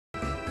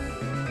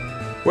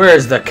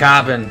Where's the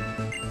cabin?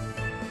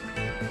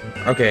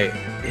 Okay,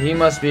 he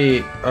must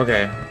be...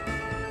 Okay.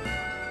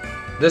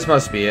 This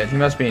must be it. He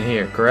must be in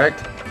here,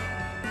 correct?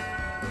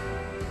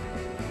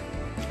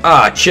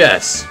 Ah,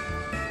 chess.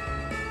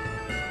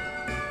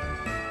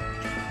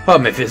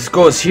 If this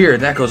goes here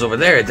and that goes over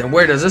there, then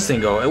where does this thing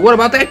go? And what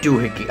about that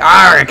doohickey?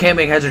 Ah, I can't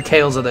make heads or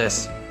tails of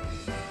this.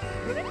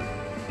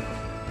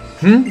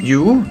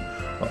 You?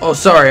 Oh,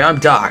 sorry, I'm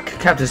Doc.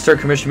 Captain Stir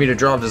commissioned me to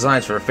draw up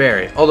designs for a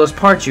ferry. All those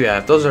parts you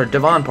have, those are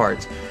Devon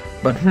parts.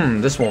 But,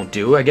 this won't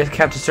do. I guess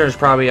Captain Stir is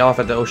probably off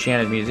at the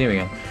Oceanic Museum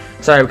again.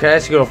 Sorry, can I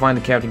ask you to go find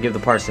the captain and give the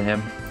parts to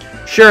him?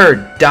 Sure,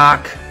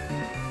 Doc.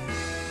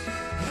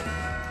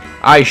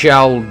 I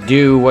shall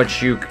do what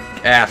you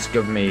ask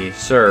of me,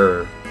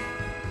 sir.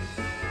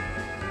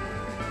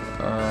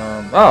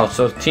 Oh,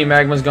 so Team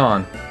Magma's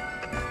gone.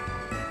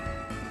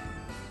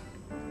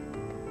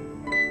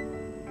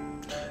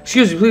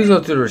 Excuse me, please go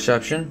through the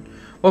reception.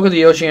 Welcome to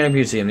the Oceanic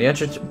Museum. The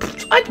entrance...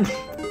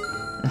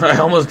 I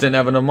almost didn't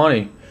have enough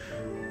money.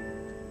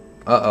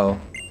 Uh-oh.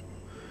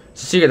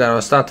 It's a secret that I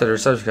was stopped at the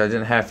reception because I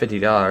didn't have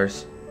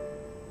 $50.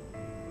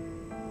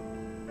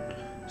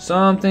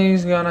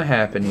 Something's gonna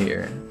happen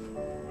here.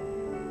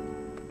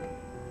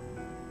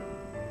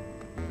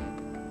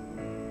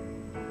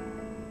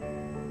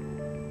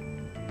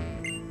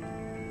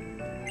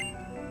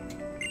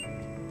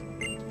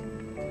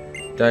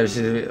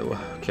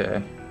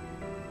 Okay.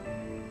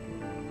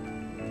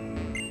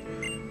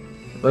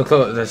 Look,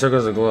 that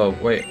circles the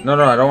globe. Wait, no,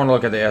 I don't want to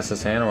look at the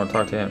SS hand. I want to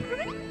talk to him.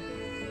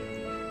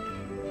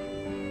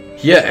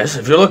 Yes,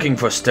 if you're looking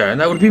for Stern,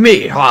 that would be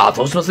me. Ah,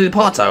 those must be the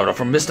parts I ordered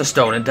from Mr.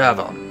 Stone in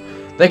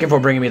Devon. Thank you for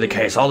bringing me the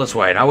case all this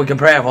way. Now we can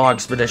prepare for our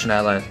expedition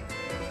at last.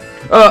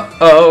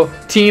 Uh-oh,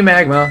 Team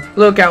Magma,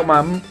 look out,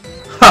 my... Ha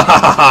ha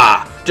ha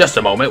ha! Just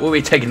a moment, we'll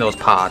be taking those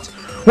parts.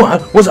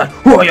 What? What's that?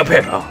 Who are your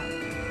people?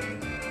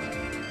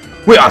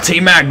 We are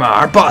Team Magma.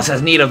 Our boss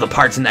has need of the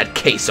parts in that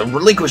case, so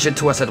relinquish it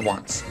to us at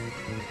once.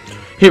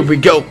 Here we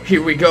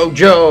go,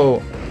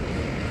 Joe.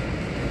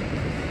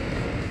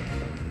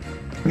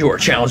 You are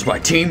challenged by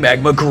Team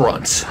Magma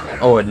Grunts.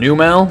 Oh, a new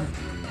Mel?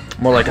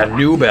 More like a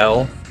new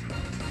bell.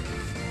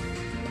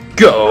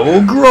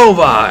 Go,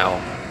 Grovile.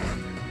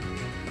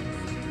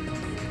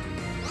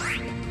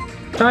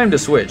 Time to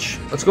switch.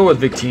 Let's go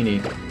with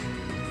Victini.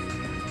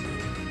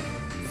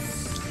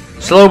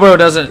 Slowbro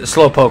doesn't...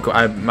 Slowpoke,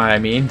 I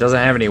mean, doesn't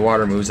have any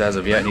water moves as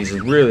of yet, and he's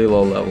really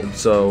low level,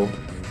 so...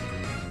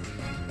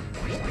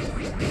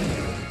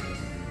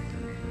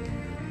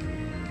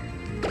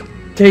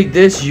 Take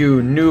this,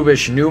 you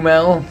noobish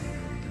Numel.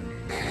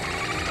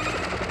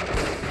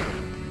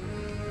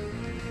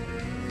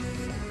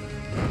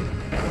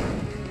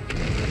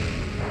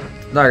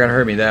 Not gonna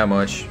hurt me that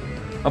much.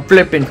 I'm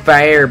flipping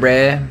fire,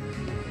 bruh.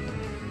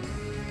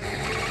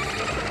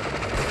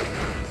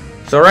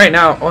 So right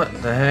now... What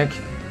the heck?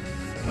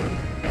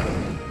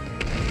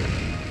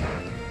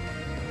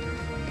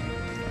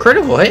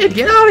 Critical hit,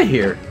 get out of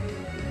here.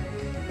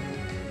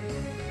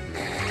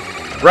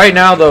 Right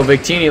now, though,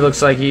 Victini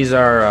looks like he's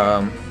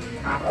our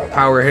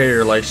power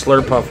hitter, like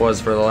Slurpuff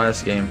was for the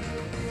last game.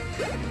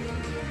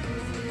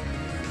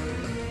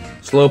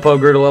 Slowpoke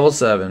grew to level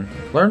 7.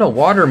 Learn a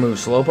water move,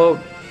 Slowpoke.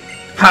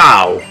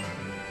 How?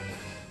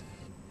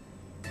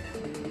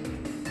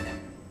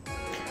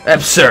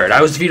 Absurd.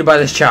 I was defeated by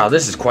this child.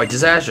 This is quite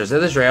disastrous.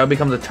 At this rate, I'll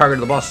become the target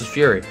of the boss's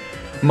fury.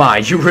 My,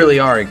 you really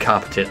are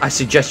incompetent. I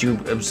suggest you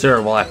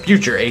observe while that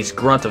future ace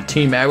grunt of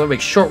Team Magma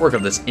makes short work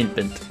of this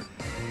infant.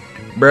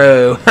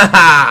 Bro,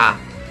 haha!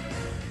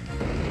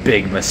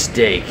 Big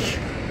mistake.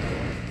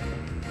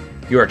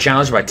 You are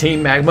challenged by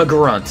Team Magma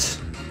Grunts.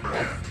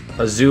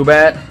 A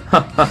Zubat?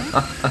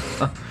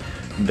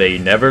 They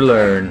never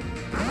learn.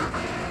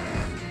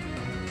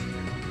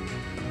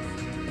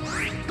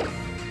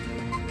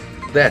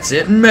 That's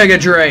it, Mega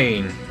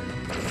Drain!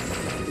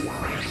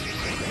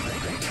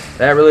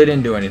 That really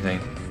didn't do anything.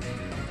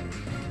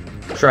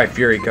 Try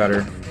Fury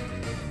Cutter.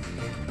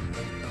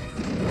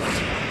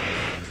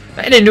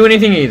 That didn't do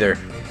anything either.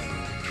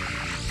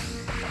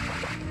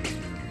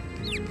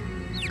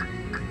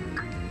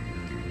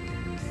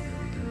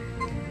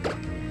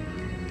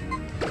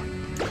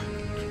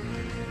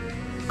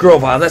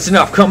 Grovile, that's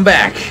enough. Come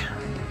back.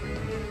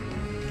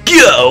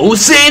 Go,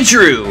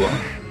 Sandshrew!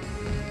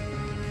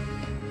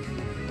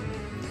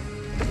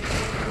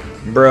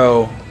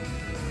 Bro,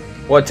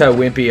 what a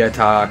wimpy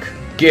attack.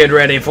 Get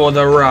ready for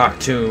the Rock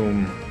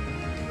Tomb.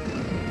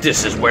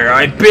 This is where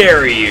I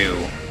bury you.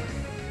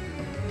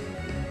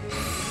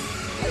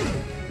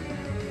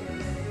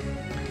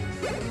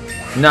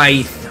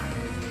 Nice.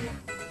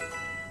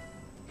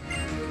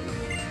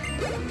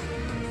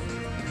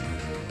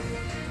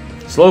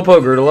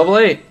 Slowpoke grew to level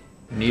 8.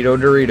 Neato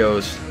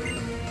Doritos.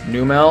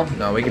 Numel?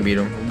 No, we can beat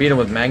him. We'll beat him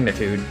with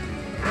Magnitude.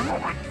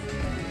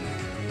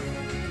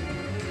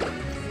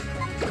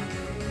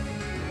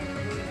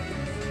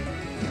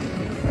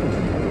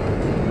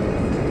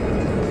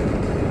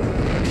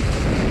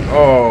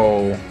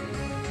 Oh.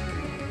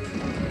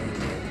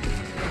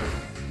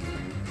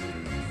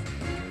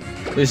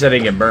 At least I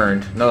didn't get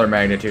burned. Another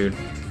Magnitude.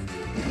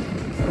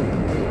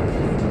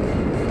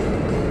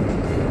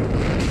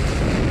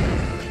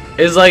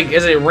 Is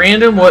it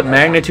random what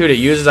magnitude it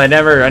uses? I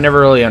never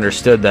really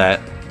understood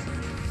that.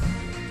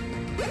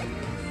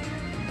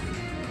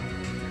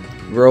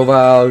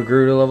 Grovile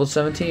grew to level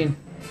 17.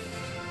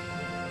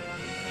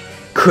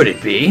 Could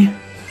it be?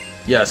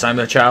 Yes, I'm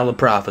the child of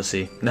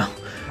prophecy. No.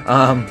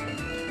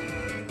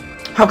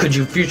 How could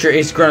you, future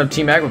ace grown-up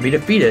Team Magma, be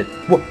defeated?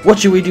 What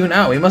should we do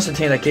now? We must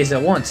obtain that case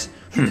at once.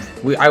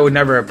 I would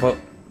never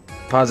have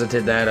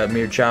posited that a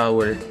mere child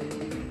would.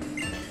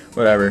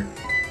 Whatever.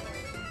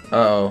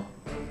 Uh-oh.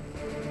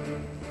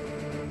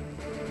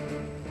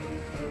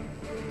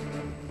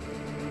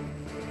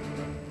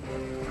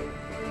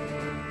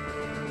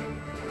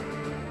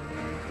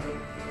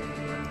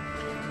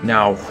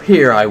 Now,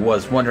 here I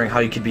was wondering how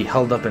you could be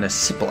held up in a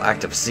simple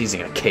act of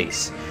seizing a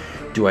case.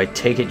 Do I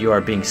take it you are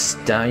being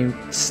stymied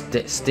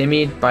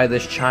by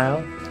this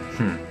child?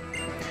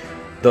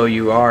 Though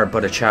you are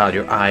but a child,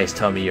 your eyes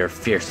tell me your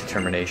fierce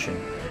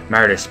determination.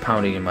 Martyrs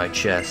pounding in my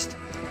chest.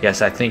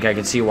 Yes, I think I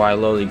can see why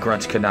lowly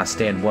grunts could not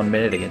stand 1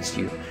 minute against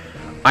you.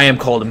 I am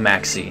called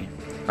Maxi.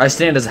 I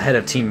stand as the head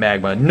of Team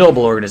Magma, a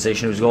noble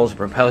organization whose goal is to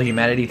propel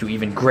humanity to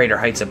even greater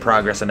heights of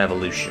progress and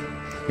evolution.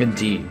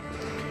 Indeed.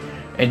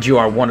 And you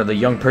are one of the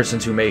young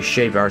persons who may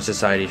shape our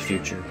society's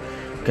future.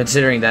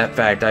 Considering that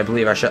fact, I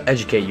believe I shall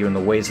educate you in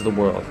the ways of the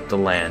world, the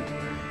land.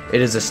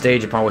 It is the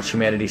stage upon which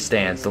humanity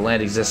stands. The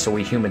land exists so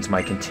we humans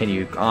might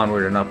continue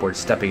onward and upward,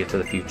 stepping into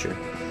the future.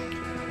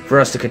 For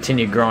us to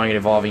continue growing and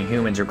evolving,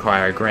 humans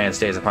require a grand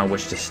stage upon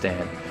which to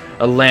stand.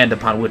 A land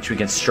upon which we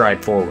can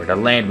stride forward. A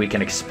land we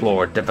can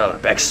explore,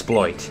 develop,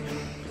 exploit.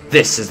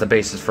 This is the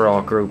basis for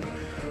all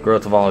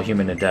growth of all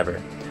human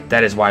endeavor.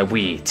 That is why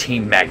we,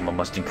 Team Magma,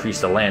 must increase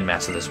the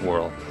landmass of this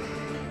world.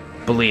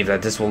 Believe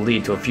that this will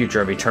lead to a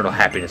future of eternal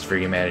happiness for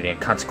humanity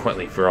and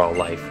consequently for all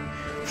life.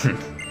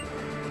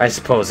 I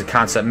suppose the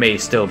concept may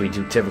still be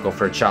too difficult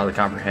for a child to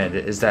comprehend.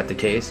 Is that the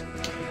case?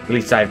 At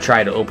least I have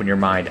tried to open your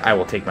mind. I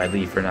will take my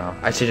leave for now.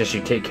 I suggest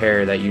you take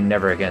care that you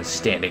never again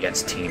stand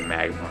against Team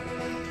Magma.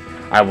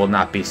 I will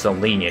not be so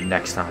lenient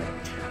next time.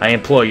 I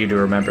implore you to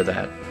remember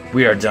that.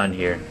 We are done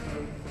here.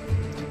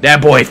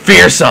 That boy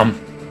fearsome!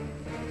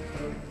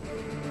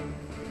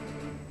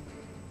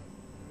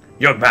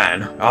 Young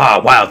man,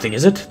 wild thing,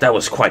 is it? That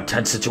was quite a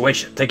tense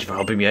situation. Thank you for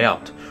helping me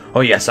out. Oh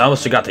yes, I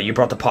almost forgot that you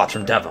brought the pots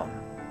from Devon.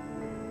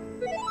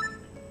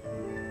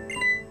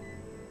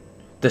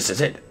 This is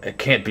it. I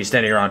can't be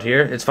standing around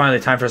here. It's finally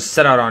time for us to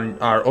set out on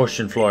our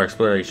ocean floor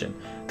exploration.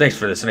 Thanks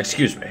for this, and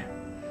excuse me.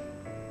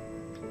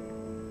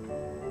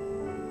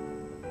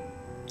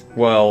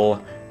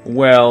 Well,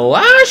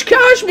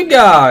 gosh me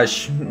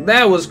gosh.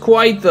 That was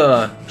quite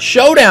the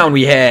showdown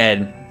we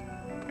had.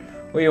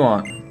 What do you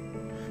want?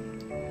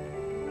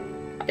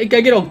 I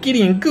get all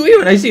giddy and gooey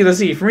when I see the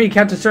sea. For me,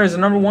 Captain Stern is the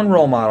 #1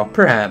 role model.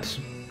 Perhaps.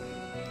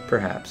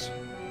 Perhaps.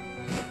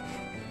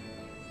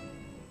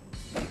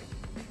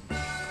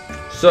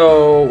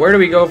 So, where do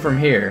we go from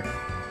here?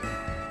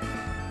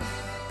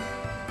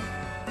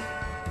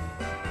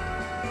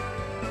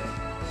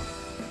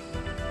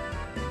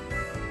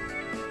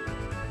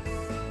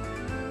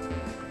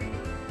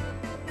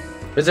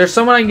 Is there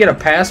someone I can get a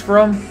pass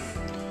from?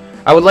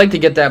 I would like to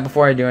get that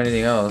before I do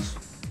anything else.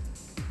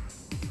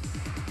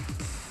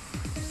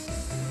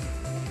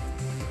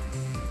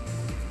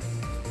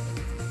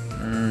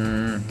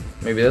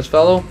 Maybe this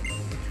fellow?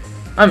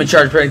 I'm in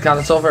charge of creating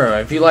content software.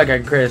 If you like, I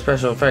can create a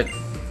special effect.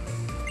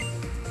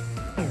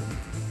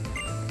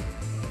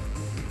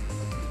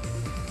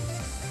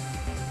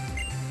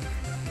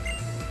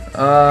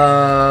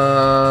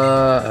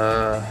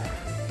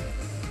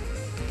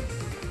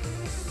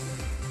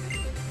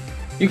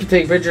 You can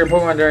take picture of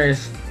Pokemon during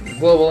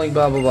global link,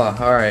 blah blah blah.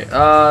 Alright.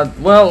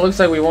 Well, it looks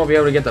like we won't be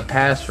able to get the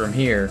pass from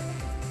here.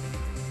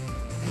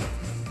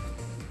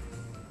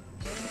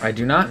 I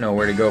do not know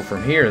where to go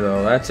from here,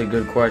 though. That's a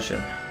good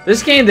question.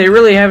 This game, they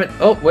really haven't...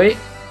 Oh, wait.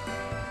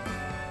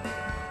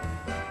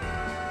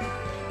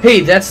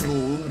 Hey, that's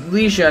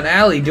Leisha and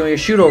Allie doing a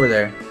shoot over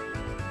there.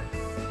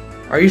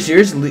 Are you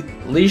serious?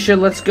 Leisha,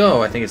 let's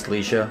go. I think it's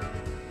Leisha.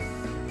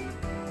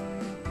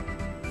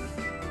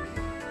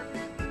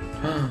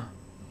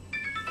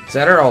 Is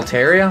that her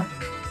Altaria?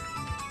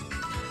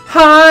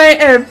 Hi,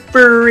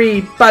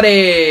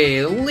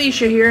 everybody!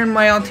 Leisha here and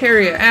my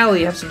Altaria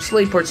Alley have some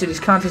Slateport City's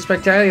Contest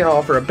Spectacular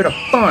Hall for a bit of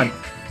fun.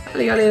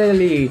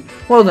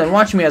 Well then,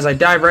 watch me as I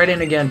dive right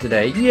in again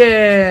today.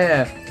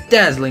 Yeah!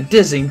 Dazzling,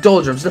 dizzying,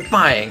 doldrums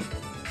defying.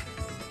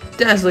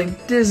 Dazzling,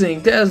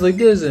 dizzying, dazzling,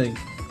 dizzying.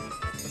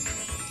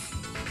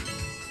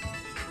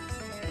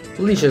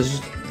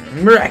 Leisha's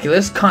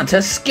miraculous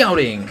contest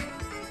scouting.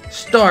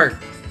 Start.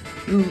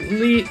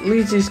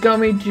 Leezy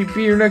Scummy to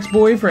be your next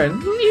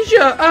boyfriend.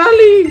 Leisha,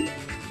 Ali!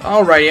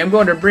 Alrighty, I'm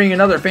going to bring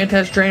another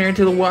fantastic trainer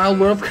into the wild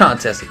world of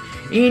contesting.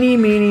 Eeny,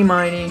 meeny,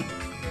 miny.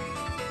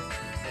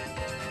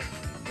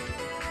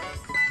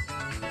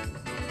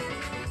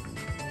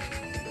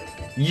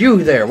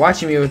 You there,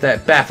 watching me with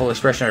that baffled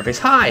expression on your face.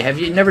 Hi, have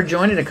you never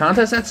joined in a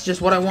contest? That's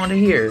just what I want to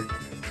hear.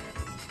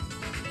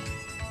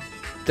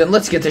 Then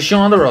let's get this show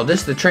on the road.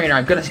 This is the trainer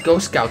I'm gonna go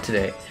scout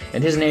today.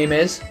 And his name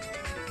is...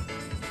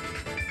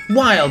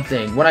 Wild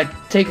Thing. When I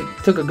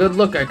took a good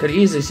look, I could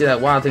easily see that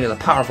Wild Thing is a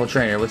powerful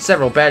trainer with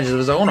several badges of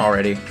his own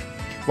already.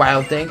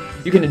 Wild Thing,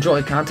 you can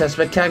enjoy contest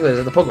spectaculars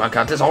at the Pokemon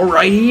contest all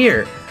right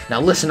here. Now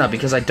listen up,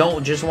 because I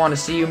don't just want to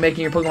see you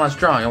making your Pokemon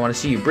strong. I want to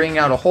see you bringing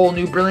out a whole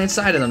new brilliant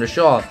side of them to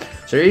show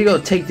off. So here you go,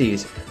 take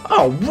these.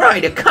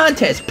 Alright, a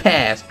contest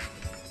pass.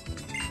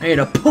 And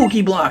a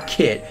Pokeblock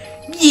kit.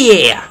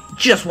 Yeah,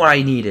 just what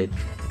I needed.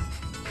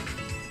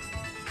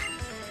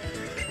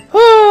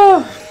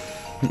 Oh,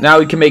 now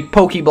we can make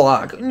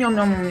Pokeblock. Yum,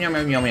 yum, yum,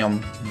 yum, yum,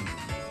 yum.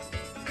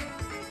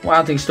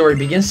 Wild Thing's story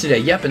begins today.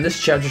 Yep, and this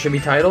chapter should be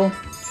titled,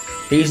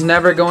 He's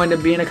Never Going to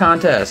Be in a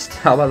Contest.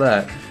 How about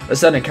that? A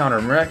sudden encounter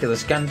of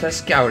miraculous contest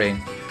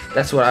scouting.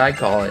 That's what I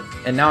call it.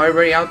 And now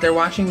everybody out there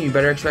watching, you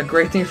better expect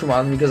great things from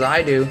Wild Thing, because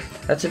I do.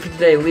 That's it for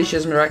today,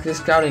 Alicia's Miraculous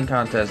Scouting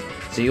Contest.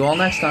 See you all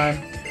next time.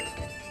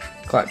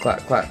 Clap, clap,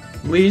 clap.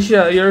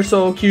 Alicia, you're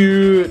so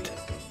cute.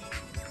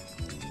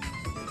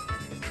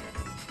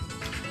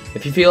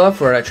 If you feel up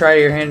for it, I try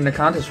your hand in the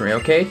contest for me,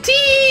 okay?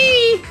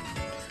 Tee!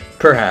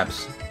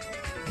 Perhaps.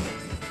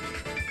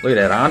 Look at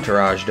that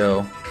entourage,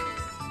 though.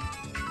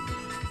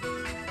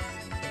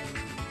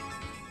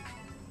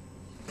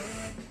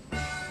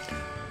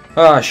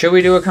 Should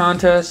we do a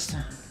contest?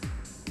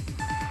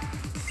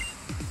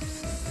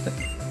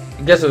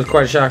 I guess it was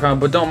quite a shock, huh?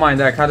 But don't mind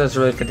that. Contest is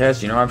really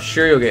fantastic, you know. I'm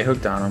sure you'll get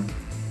hooked on them.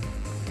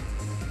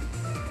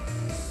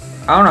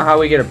 I don't know how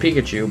we get a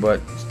Pikachu,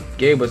 but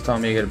Gabe was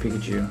telling me to get a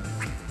Pikachu.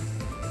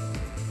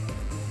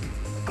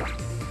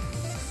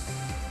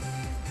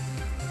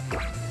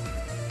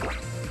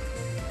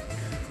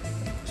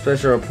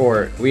 Special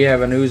report. We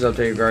have a news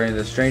update regarding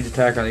the strange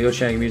attack on the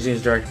Oceanic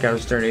Museum's director, Captain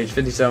Stern, age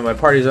 57. My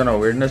parties don't know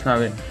weirdness. Not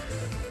even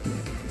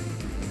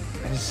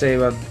say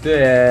about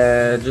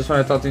that. Just when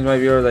I thought things might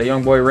be over, that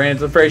young boy ran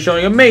into the fray,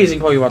 showing amazing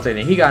Pokemon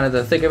technique. He got into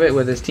the thick of it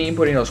with his team,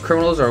 putting those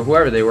criminals or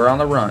whoever they were on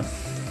the run.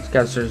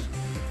 Captain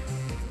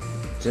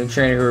Stern's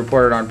trainer who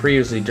reported on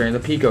previously during the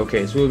Pico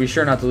case. We will be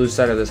sure not to lose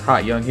sight of this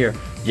hot young hero.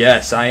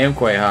 Yes, I am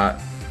quite hot.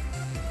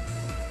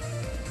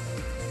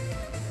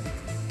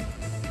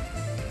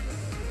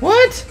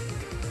 What?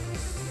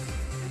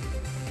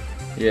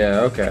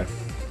 Yeah, okay.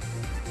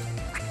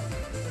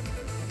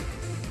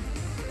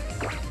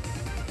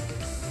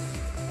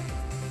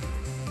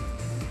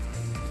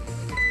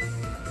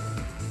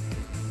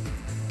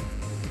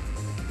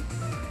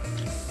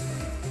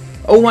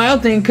 Oh,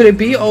 Wild Thing, could it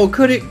be? Oh,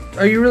 could it?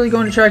 Are you really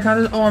going to try a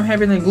contest? Oh, I'm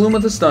happier than Gloom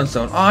of the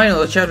Stunstone. Oh, I know,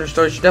 the chapter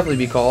story should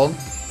definitely be called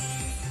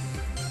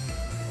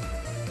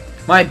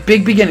My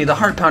Big Beginning, the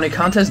Heart-Pounding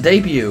Contest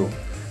Debut.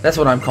 That's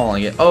what I'm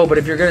calling it. Oh, but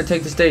if you're going to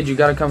take the stage, you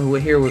got to come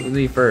here with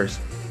me first.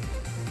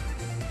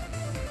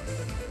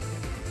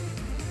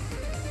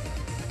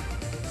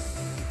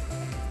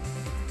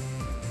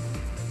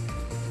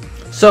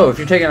 So, if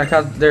you're taking a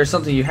contest, there's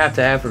something you have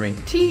to have for me.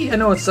 I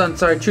know it's son.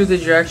 Sorry, truth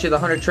is you're actually the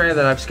hunter trainer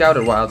that I've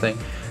scouted, Wild Thing.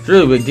 It's a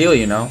really big deal,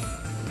 you know.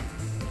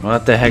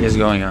 What the heck is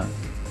going on?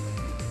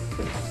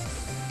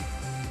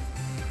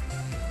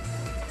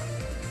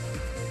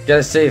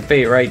 Gotta say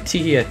fate, right? I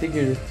think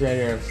you're the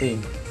trainer I've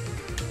seen.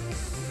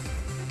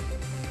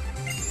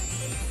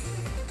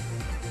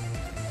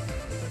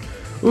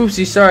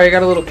 Oopsie, sorry, I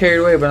got a little carried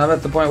away, but I'm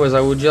at the point was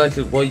would you like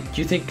to, well,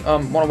 do you think,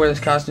 want to wear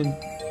this costume?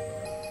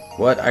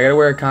 What? I gotta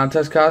wear a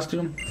contest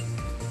costume?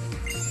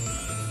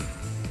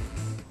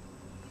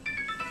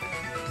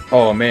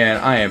 Oh man,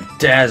 I am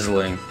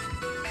dazzling.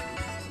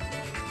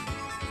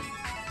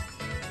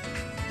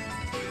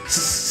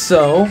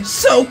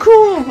 So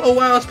cool! Oh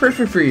wow, it's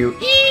perfect for you.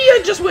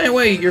 I just went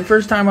away. Your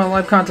first time on a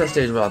live contest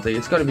stage, Wild Thing.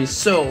 It's gonna be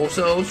so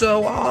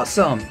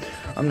awesome.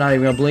 I'm not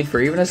even gonna blink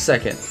for even a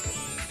second.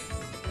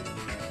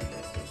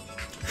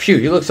 Phew,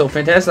 you look so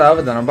fantastic out of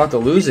it that I'm about to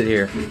lose it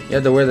here. You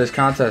have to wear this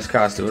contest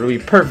costume. It'll be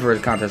perfect for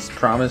the contest,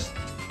 promise.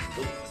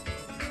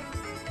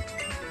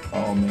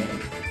 Oh man.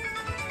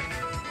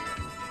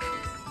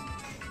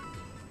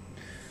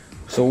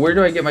 So where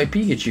do I get my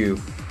Pikachu?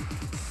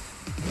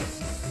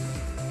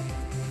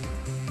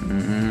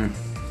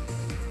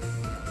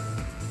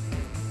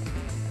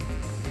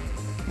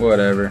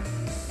 Whatever.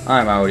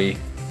 I'm outie.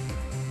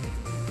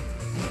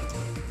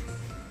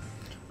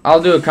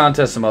 I'll do a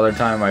contest some other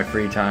time in my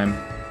free time.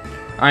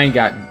 I ain't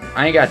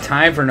got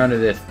time for none of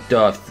this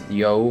stuff,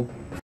 yo.